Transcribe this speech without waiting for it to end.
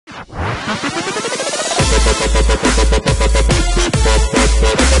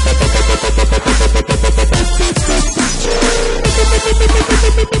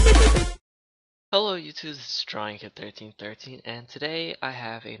YouTube, this is DrawingKid1313, and today I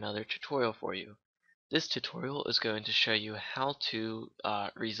have another tutorial for you. This tutorial is going to show you how to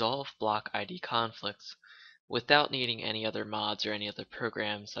resolve block ID conflicts without needing any other mods or any other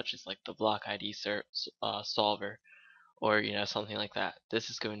programs such as like the block ID solver or something like that. This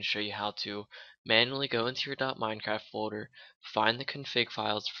is going to show you how to manually go into your .minecraft folder, find the config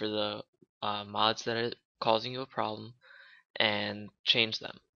files for the mods that are causing you a problem, and change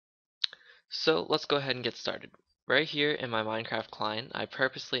them. So let's go ahead and get started. Right here in my Minecraft client, I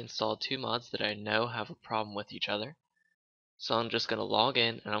purposely installed two mods that I know have a problem with each other. So I'm just going to log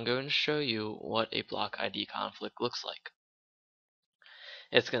in and I'm going to show you what a block ID conflict looks like.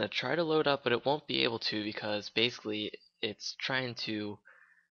 It's going to try to load up, but it won't be able to because basically it's trying to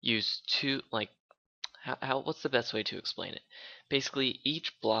use two, what's the best way to explain it? Basically,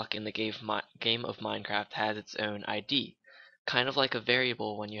 each block in the game of Minecraft has its own ID, kind of like a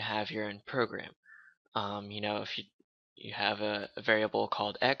variable when you have your own program. If you have a variable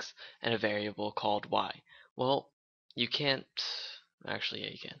called x and a variable called y. Well, you can't actually,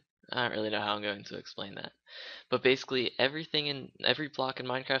 yeah, you can. I don't really know how I'm going to explain that. But basically, every block in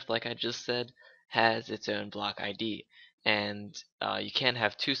Minecraft, like I just said, has its own block ID, and you can't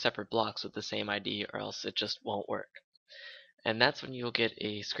have two separate blocks with the same ID, or else it just won't work. And that's when you'll get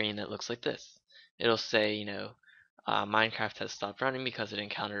a screen that looks like this. It'll say, Minecraft has stopped running because it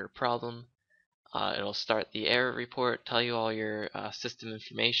encountered a problem. It'll start the error report, tell you all your system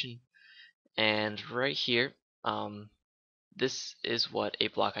information, and right here, this is what a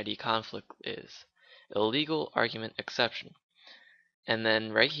block ID conflict is. Illegal argument exception. And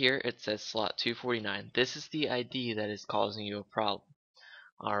then right here it says slot 249. This is the ID that is causing you a problem.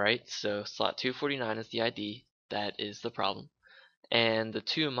 Alright, so slot 249 is the ID that is the problem. And the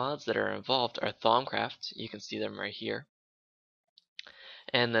two mods that are involved are Thaumcraft, you can see them right here.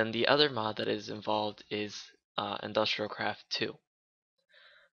 And then the other mod that is involved is IndustrialCraft 2.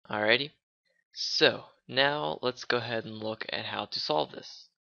 Alrighty, so now let's go ahead and look at how to solve this.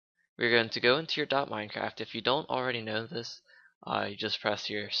 We're going to go into your .minecraft. If you don't already know this, you just press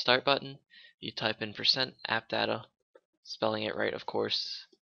your start button, you type in %appdata, spelling it right of course,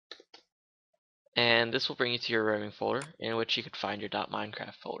 and this will bring you to your roaming folder in which you could find your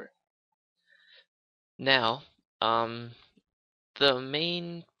 .minecraft folder. Now, the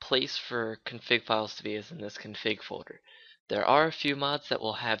main place for config files to be is in this config folder. There are a few mods that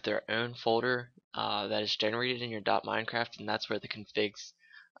will have their own folder that is generated in your .minecraft, and that's where the configs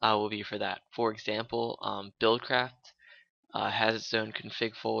will be for that. For example, Buildcraft has its own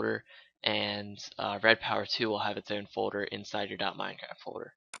config folder, and Red Power 2 will have its own folder inside your .minecraft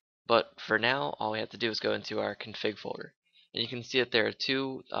folder. But for now, all we have to do is go into our config folder, and you can see that there are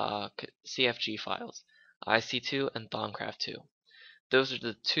two CFG files, IC2 and Thaumcraft 2. Those are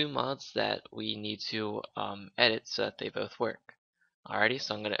the two mods that we need to edit so that they both work. Alrighty,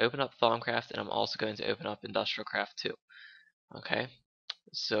 so I'm going to open up Thaumcraft, and I'm also going to open up IndustrialCraft 2. Okay,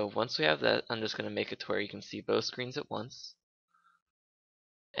 so once we have that, I'm just going to make it to where you can see both screens at once.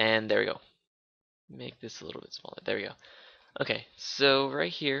 And there we go. Make this a little bit smaller. There we go. Okay, so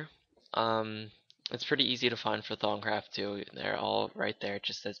right here, it's pretty easy to find for Thaumcraft 2. They're all right there. It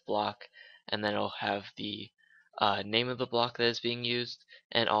just says block, and then it'll have the name of the block that is being used,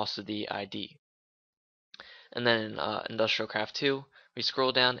 and also the ID. And then in IndustrialCraft 2, we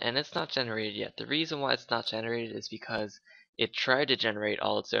scroll down, and it's not generated yet. The reason why it's not generated is because it tried to generate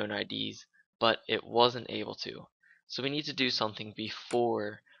all its own IDs, but it wasn't able to. So we need to do something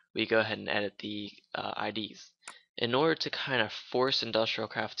before we go ahead and edit the IDs. In order to kind of force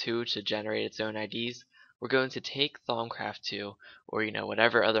IndustrialCraft 2 to generate its own IDs, we're going to take Thaumcraft 2, or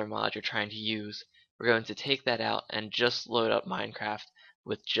whatever other mod you're trying to use, we're going to take that out and just load up Minecraft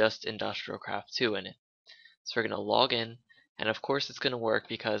with just IndustrialCraft 2 in it. So we're going to log in, and of course it's going to work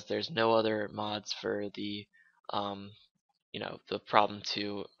because there's no other mods for the the problem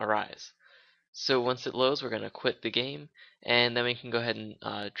to arise. So once it loads, we're going to quit the game, and then we can go ahead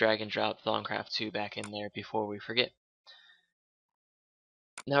and drag and drop Thaumcraft 2 back in there before we forget.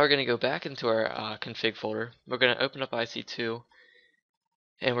 Now we're going to go back into our config folder. We're going to open up IC2,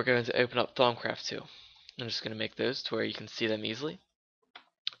 and we're going to open up Thaumcraft 2. I'm just going to make those to where you can see them easily.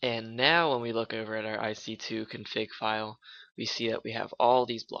 And now when we look over at our IC2 config file, we see that we have all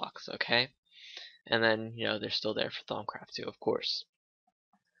these blocks, okay? And then, they're still there for Thaumcraft 2, of course.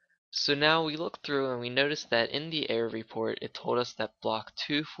 So now we look through and we notice that in the error report, it told us that block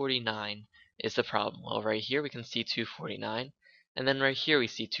 249 is the problem. Well, right here we can see 249, and then right here we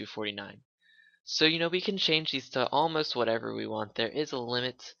see 249. So, we can change these to almost whatever we want. There is a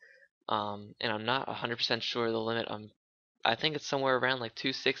limit, and I'm not 100% sure of the limit. I'm I think it's somewhere around like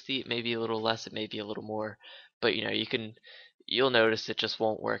 260. It may be a little less, it may be a little more, but you'll notice it just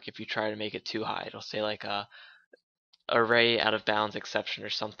won't work if you try to make it too high. It'll say like a array out of bounds exception or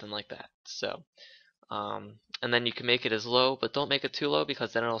something like that. So and then you can make it as low, but don't make it too low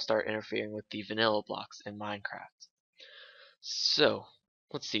because then it'll start interfering with the vanilla blocks in Minecraft. So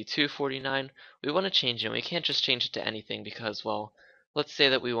let's see, 249. We want to change it. We can't just change it to anything because, well, let's say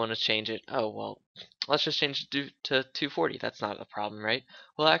that we want to change it. Oh, well, let's just change it to 240. That's not a problem, right?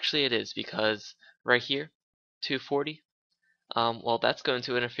 Well, actually it is because right here, 240, well, that's going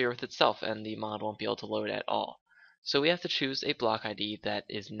to interfere with itself and the mod won't be able to load at all. So we have to choose a block ID that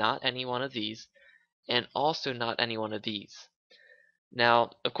is not any one of these and also not any one of these.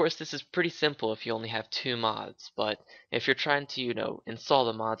 Now, of course, this is pretty simple if you only have 2 mods, but if you're trying to, install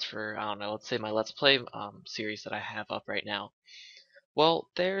the mods for, I don't know, let's say my Let's Play series that I have up right now, well,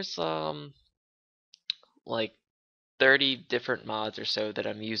 there's like 30 different mods or so that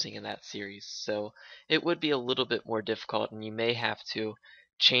I'm using in that series, so it would be a little bit more difficult, and you may have to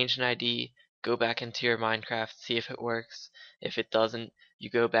change an ID, go back into your Minecraft, see if it works. If it doesn't, you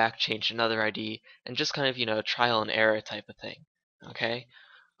go back, change another ID, and just kind of, trial and error type of thing. Okay?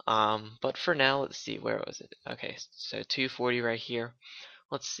 But for now, let's see, where was it? Okay, so 240 right here.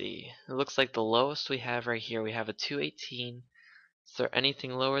 Let's see. It looks like the lowest we have right here, we have a 218. Is there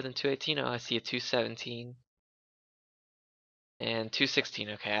anything lower than 218? Oh, I see a 217 and 216.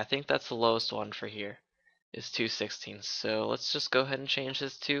 Okay, I think that's the lowest one for here is 216. So let's just go ahead and change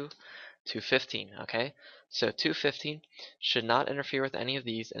this to 215. Okay, so 215 should not interfere with any of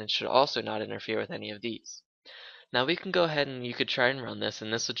these, and it should also not interfere with any of these. Now we can go ahead and you could try and run this,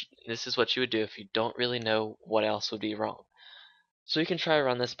 and this is what you would do if you don't really know what else would be wrong. So you can try to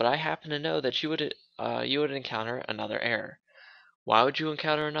run this, but I happen to know that you would encounter another error. Why would you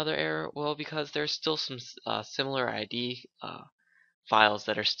encounter another error? Well, because there's still some similar ID files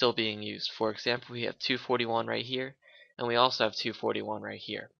that are still being used. For example, we have 241 right here, and we also have 241 right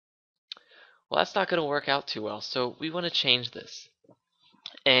here. Well, that's not going to work out too well, so we want to change this.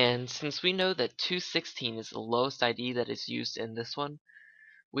 And since we know that 216 is the lowest ID that is used in this one,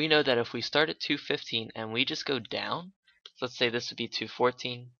 we know that if we start at 215 and we just go down, let's say this would be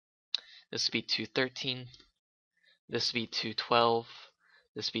 214, this would be 213, this would be 212,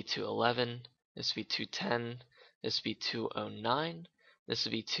 this would be 211, this would be 210, this would be 209, this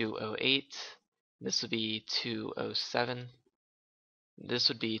would be 208, this would be 207, this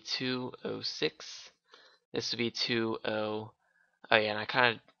would be 206, this would be 20. Oh yeah, and I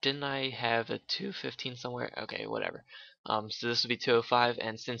kind of didn't I have a 215 somewhere? Okay, whatever. So this would be 205,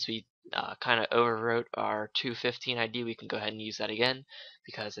 and since we kind of overwrote our 215 ID, we can go ahead and use that again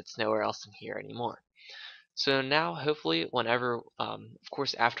because it's nowhere else in here anymore. So now, hopefully, whenever, of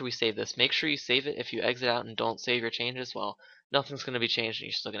course, after we save this, make sure you save it. If you exit out and don't save your changes, well, nothing's going to be changed, and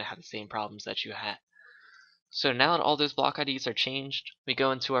you're still going to have the same problems that you had. So now that all those block IDs are changed, we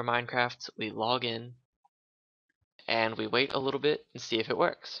go into our Minecraft, we log in, and we wait a little bit and see if it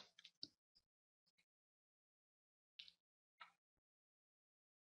works.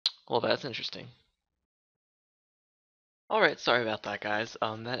 Well, that's interesting. Alright, sorry about that, guys.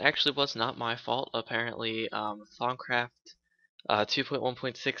 That actually was not my fault. Apparently, Thaumcraft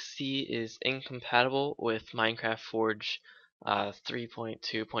 2.1.6c is incompatible with Minecraft Forge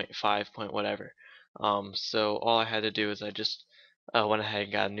 3.2.5. Whatever. So all I had to do is I just went ahead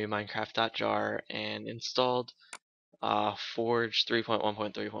and got a new Minecraft.jar and installed Forge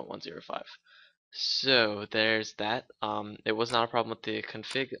 3.1.3.105. So there's that. It was not a problem with the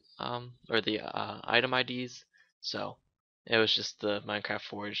config or the item IDs, so it was just the Minecraft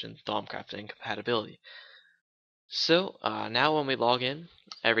Forge and Thaumcraft incompatibility. So now when we log in,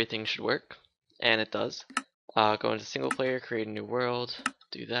 everything should work, and it does. Go into single player, create a new world,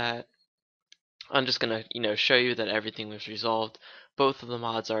 do that. I'm just gonna show you that everything was resolved. Both of the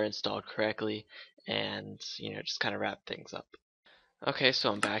mods are installed correctly, and just kind of wrap things up. Okay,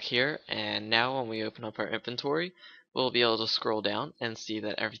 so I'm back here, and now when we open up our inventory, we'll be able to scroll down and see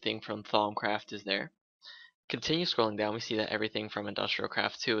that everything from Thaumcraft is there. Continue scrolling down, we see that everything from Industrial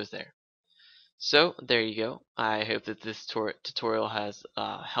Craft 2 is there. So there you go. I hope that this tutorial has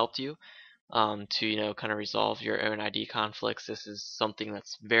helped you to kind of resolve your own ID conflicts. This is something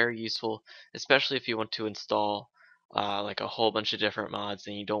that's very useful, especially if you want to install like a whole bunch of different mods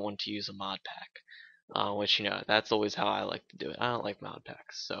and you don't want to use a mod pack. Which that's always how I like to do it. I don't like mod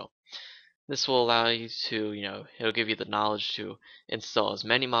packs, so this will allow you to it'll give you the knowledge to install as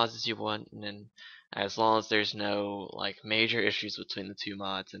many mods as you want, and then as long as there's no like major issues between the two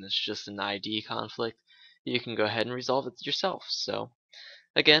mods and it's just an ID conflict, you can go ahead and resolve it yourself. So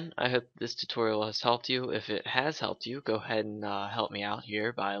Again, I hope this tutorial has helped you. If it has helped you, go ahead and help me out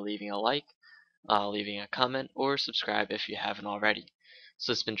here by leaving a like, leaving a comment, or subscribe if you haven't already.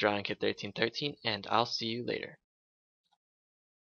 So it's been Drawing Kid 1313, and I'll see you later.